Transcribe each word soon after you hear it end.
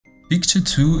Picture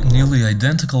two nearly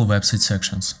identical website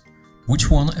sections. Which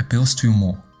one appeals to you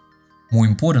more? More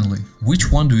importantly,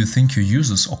 which one do you think your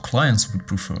users or clients would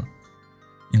prefer?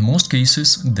 In most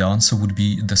cases, the answer would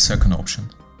be the second option,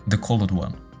 the colored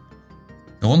one.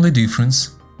 The only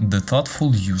difference, the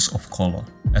thoughtful use of color.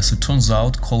 As it turns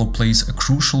out, color plays a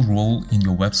crucial role in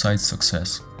your website's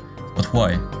success. But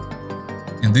why?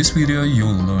 In this video,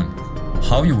 you'll learn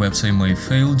how your website may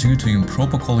fail due to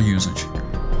improper color usage,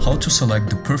 how to select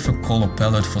the perfect color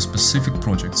palette for specific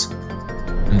projects,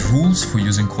 and rules for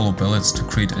using color palettes to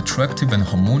create attractive and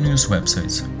harmonious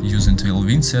websites, using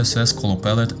Tailwind CSS color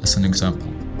palette as an example.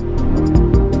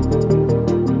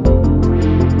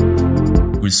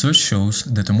 Research shows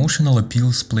that emotional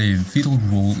appeals play a vital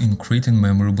role in creating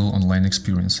memorable online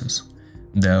experiences.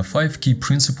 There are 5 key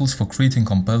principles for creating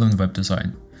compelling web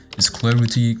design. It's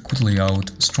clarity, good layout,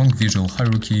 strong visual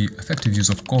hierarchy, effective use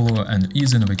of color, and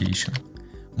easy navigation.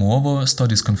 Moreover,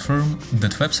 studies confirm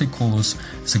that website colors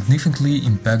significantly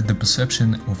impact the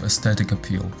perception of aesthetic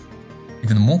appeal.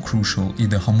 Even more crucial is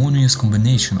the harmonious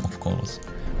combination of colors.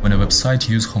 When a website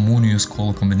uses harmonious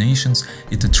color combinations,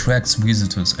 it attracts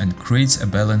visitors and creates a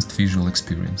balanced visual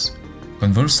experience.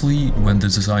 Conversely, when the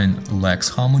design lacks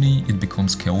harmony, it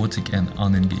becomes chaotic and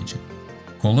unengaging.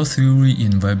 Color theory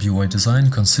in web UI design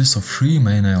consists of 3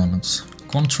 main elements: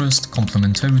 contrast,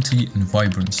 complementarity, and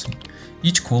vibrancy.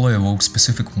 Each color evokes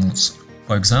specific moods.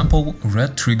 For example,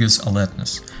 red triggers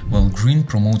alertness, while green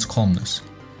promotes calmness.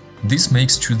 This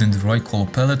makes choosing the right color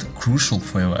palette crucial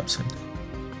for your website.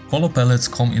 Color palettes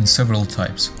come in several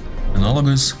types: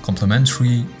 analogous,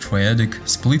 complementary, triadic,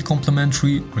 split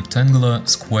complementary, rectangular,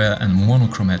 square, and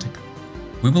monochromatic.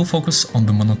 We will focus on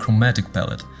the monochromatic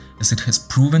palette, as it has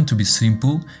proven to be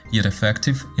simple yet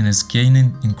effective and is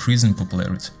gaining increasing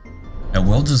popularity. A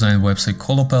well-designed website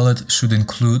color palette should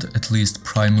include at least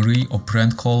primary or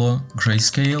brand color,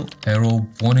 grayscale, arrow,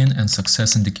 warning, and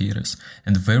success indicators,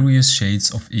 and various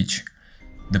shades of each.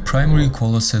 The primary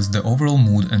color sets the overall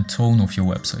mood and tone of your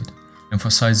website,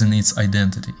 emphasizing its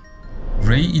identity.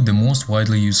 Gray is the most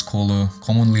widely used color,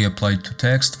 commonly applied to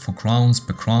text, foregrounds,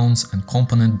 backgrounds, and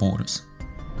component borders.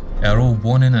 Arrow,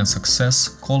 warning, and success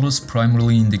colors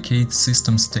primarily indicate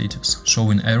system status,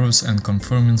 showing errors and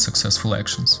confirming successful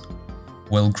actions.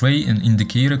 While gray and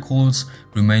indicator colors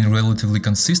remain relatively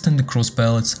consistent across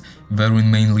palettes, varying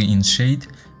mainly in shade,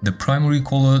 the primary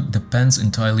color depends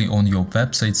entirely on your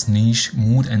website's niche,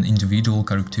 mood, and individual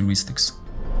characteristics.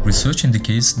 Research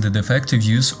indicates that the effective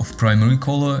use of primary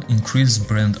color increases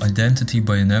brand identity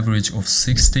by an average of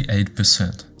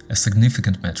 68%, a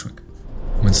significant metric.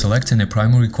 When selecting a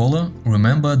primary color,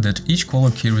 remember that each color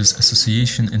carries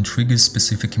association and triggers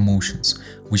specific emotions,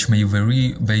 which may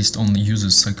vary based on the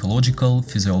user's psychological,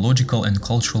 physiological, and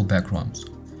cultural backgrounds.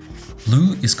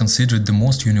 Blue is considered the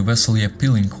most universally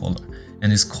appealing color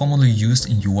and is commonly used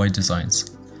in UI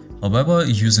designs. However,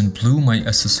 using blue might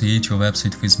associate your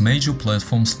website with major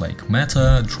platforms like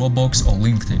Meta, Dropbox, or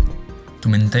LinkedIn. To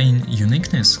maintain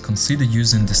uniqueness, consider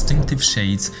using distinctive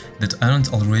shades that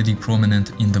aren't already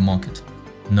prominent in the market.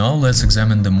 Now let's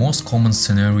examine the most common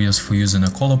scenarios for using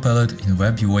a color palette in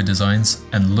web UI designs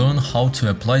and learn how to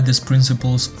apply these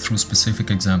principles through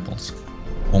specific examples.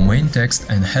 For main text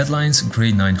and headlines,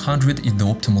 Gray 900 is the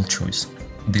optimal choice.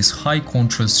 This high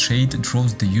contrast shade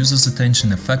draws the user's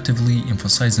attention effectively,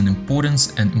 emphasizing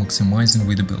importance and maximizing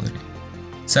readability.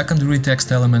 Secondary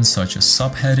text elements such as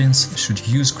subheadings should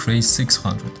use Gray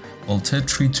 600, while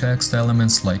tertiary text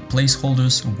elements like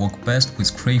placeholders work best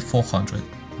with Gray 400.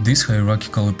 This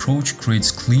hierarchical approach creates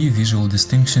clear visual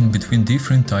distinction between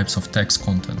different types of text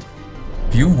content.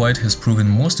 Pure white has proven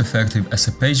most effective as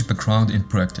a page background in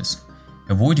practice.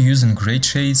 Avoid using gray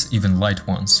shades, even light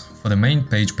ones, for the main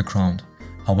page background.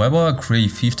 However, Gray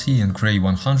 50 and Gray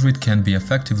 100 can be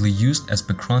effectively used as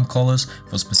background colors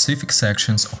for specific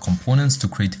sections or components to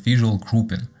create visual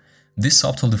grouping. This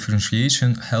subtle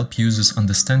differentiation helps users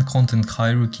understand content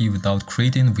hierarchy without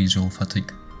creating visual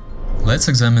fatigue. Let's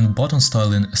examine button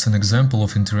styling as an example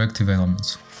of interactive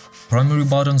elements. Primary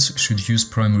buttons should use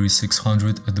primary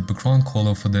 600 as the background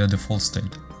color for their default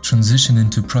state. Transition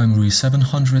into primary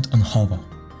 700 on hover.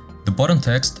 The button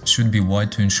text should be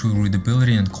white to ensure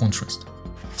readability and contrast.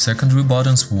 Secondary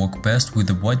buttons work best with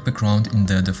the white background in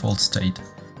their default state.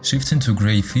 Shifting to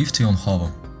Gray 50 on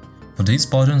hover. For these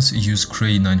buttons, use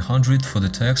Gray 900 for the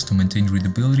text to maintain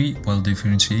readability while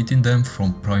differentiating them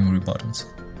from primary buttons.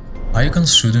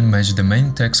 Icons shouldn't match the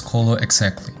main text color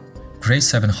exactly. Gray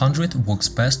 700 works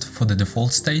best for the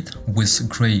default state, with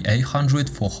Gray 800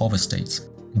 for hover states.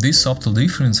 This subtle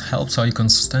difference helps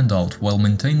icons stand out while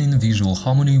maintaining visual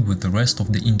harmony with the rest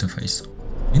of the interface.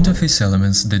 Interface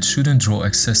elements that shouldn't draw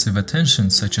excessive attention,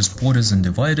 such as borders and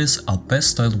dividers, are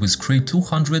best styled with gray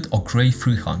 200 or gray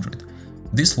 300.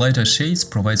 These lighter shades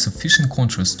provide sufficient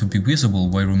contrast to be visible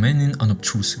while remaining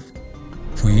unobtrusive.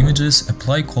 For images,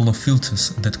 apply color filters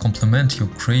that complement your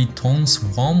gray tones'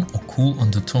 warm or cool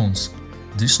undertones.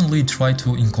 Additionally, try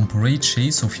to incorporate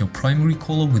shades of your primary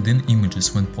color within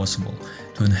images when possible,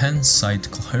 to enhance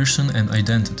site cohesion and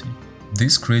identity.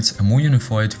 This creates a more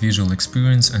unified visual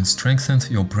experience and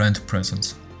strengthens your brand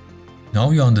presence.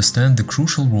 Now you understand the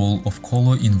crucial role of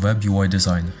color in web UI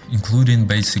design, including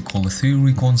basic color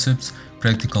theory concepts,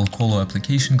 practical color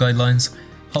application guidelines,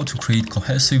 how to create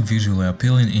cohesive, visually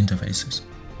appealing interfaces.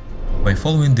 By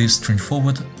following these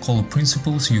straightforward color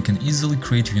principles, you can easily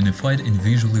create unified and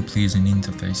visually pleasing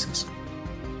interfaces.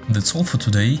 That's all for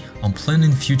today. I'm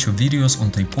planning future videos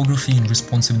on typography in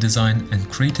responsive design and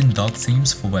creating dark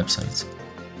themes for websites.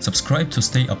 Subscribe to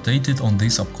stay updated on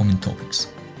these upcoming topics.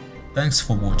 Thanks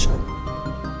for watching.